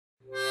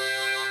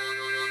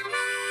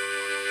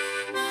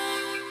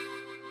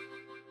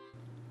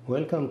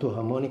Welcome to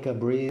Harmonica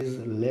Breeze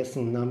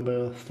lesson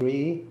number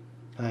 3.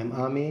 I'm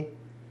Ami,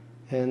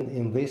 and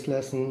in this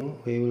lesson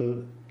we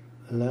will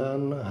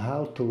learn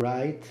how to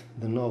write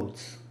the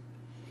notes.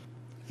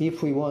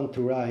 If we want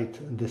to write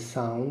the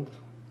sound,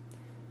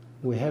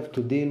 we have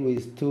to deal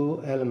with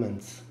two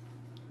elements.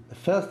 The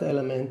first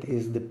element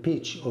is the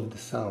pitch of the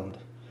sound,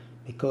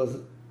 because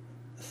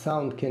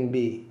sound can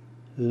be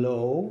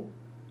low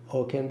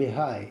or can be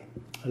high.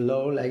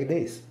 Low like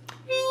this,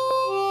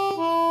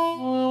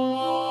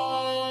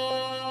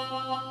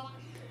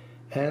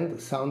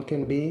 and sound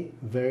can be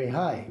very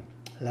high,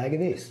 like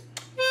this.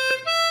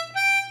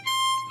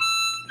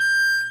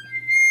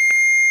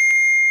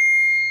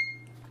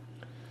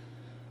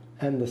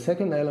 And the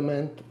second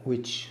element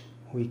which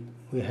we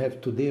have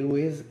to deal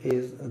with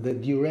is the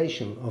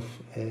duration of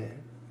a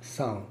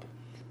sound.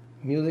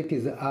 Music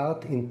is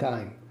art in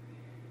time.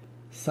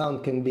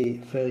 Sound can be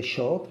very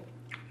short,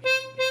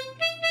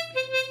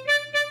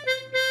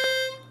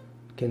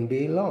 can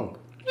be long.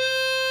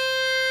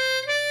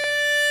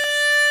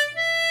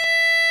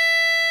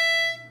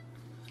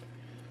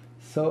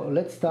 So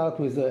let's start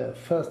with the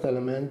first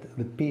element,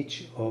 the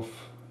pitch of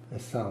a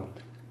sound.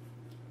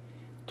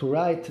 To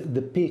write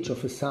the pitch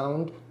of a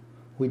sound,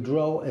 we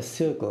draw a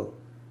circles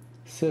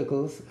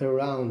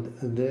around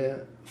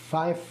the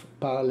 5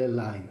 parallel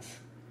lines,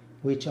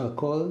 which are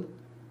called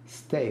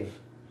stave.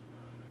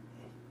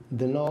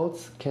 The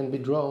notes can be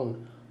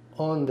drawn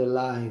on the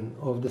line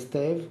of the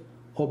stave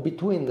or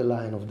between the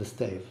line of the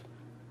stave.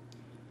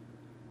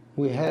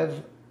 We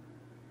have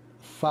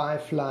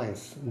 5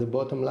 lines. The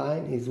bottom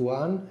line is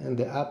 1 and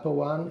the upper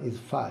one is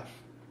 5.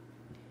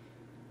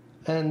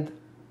 And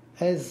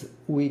as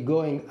we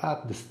going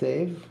up the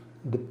stave,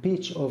 the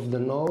pitch of the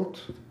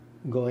note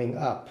going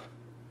up.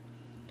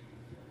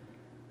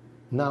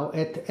 Now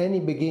at any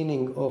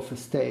beginning of a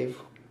stave,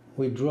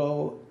 we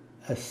draw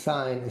a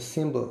sign, a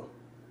symbol,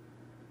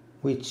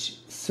 which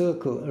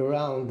circle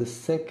around the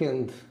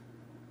second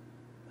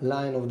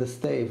line of the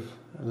stave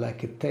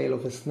like a tail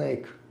of a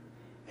snake,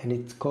 and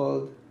it's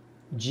called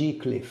G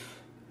clef.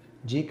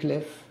 G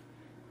clef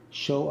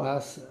show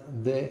us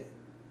the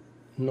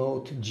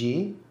note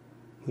G,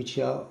 which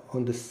are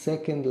on the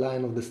second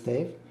line of the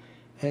stave,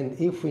 and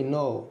if we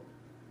know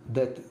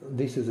that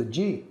this is a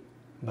G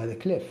by the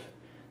clef,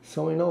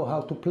 so we know how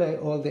to play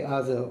all the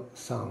other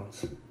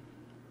sounds.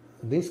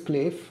 This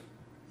clef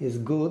is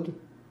good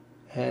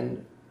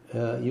and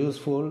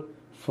useful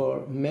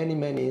for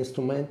many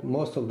instruments,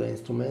 most of the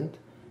instruments,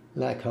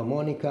 like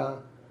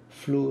harmonica,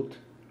 flute,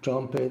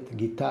 trumpet,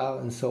 guitar,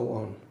 and so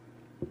on.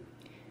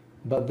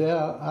 But there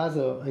are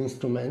other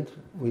instruments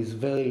with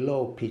very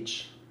low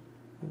pitch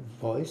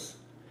voice,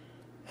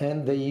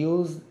 and they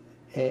use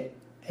a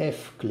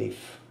F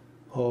clef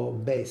or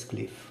bass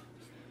clef,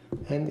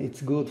 and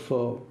it's good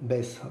for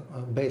bass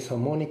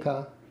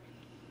harmonica,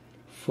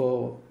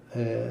 for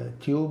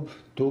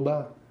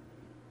tuba,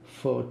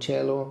 for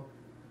cello,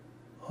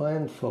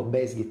 and for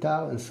bass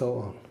guitar, and so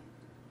on.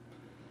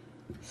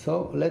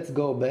 So let's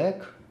go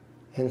back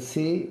and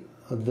see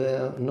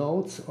the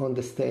notes on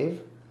the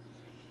stave,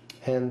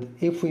 and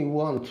if we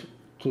want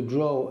to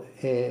draw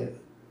a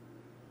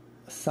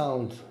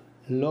sound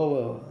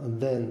lower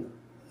than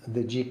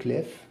the G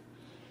clef,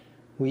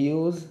 we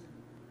use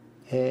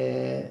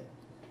a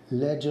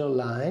ledger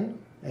line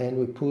and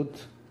we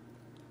put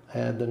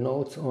the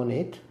notes on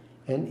it,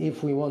 and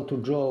if we want to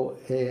draw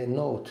a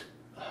note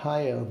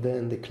higher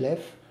than the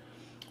clef,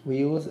 we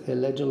use a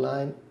ledger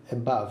line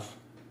above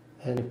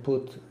and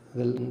put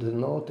the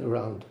note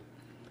around.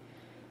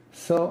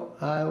 So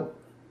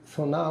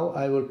now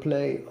I will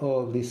play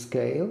all this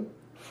scale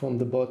from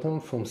the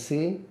bottom, from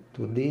C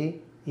to D,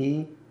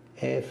 E,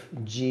 F,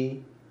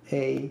 G,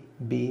 A,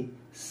 B,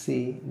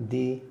 C,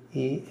 D,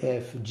 E,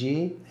 F,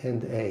 G,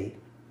 and A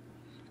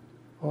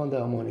on the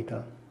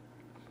harmonica.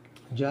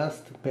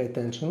 Just pay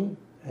attention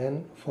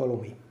and follow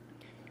me.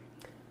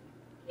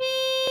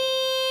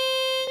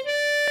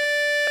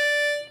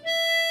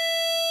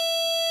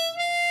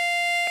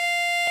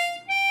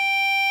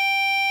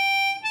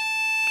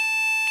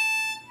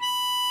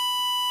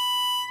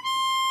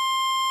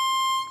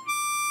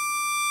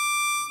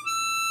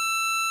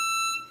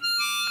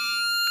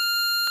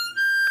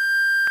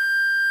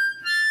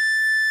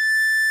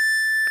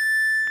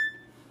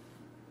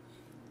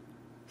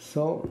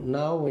 So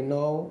now we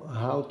know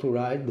how to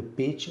write the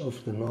pitch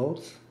of the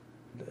notes.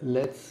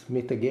 Let's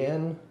meet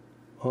again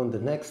on the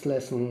next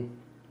lesson,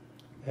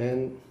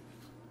 and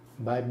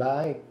bye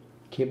bye.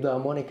 Keep the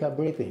harmonica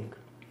breathing.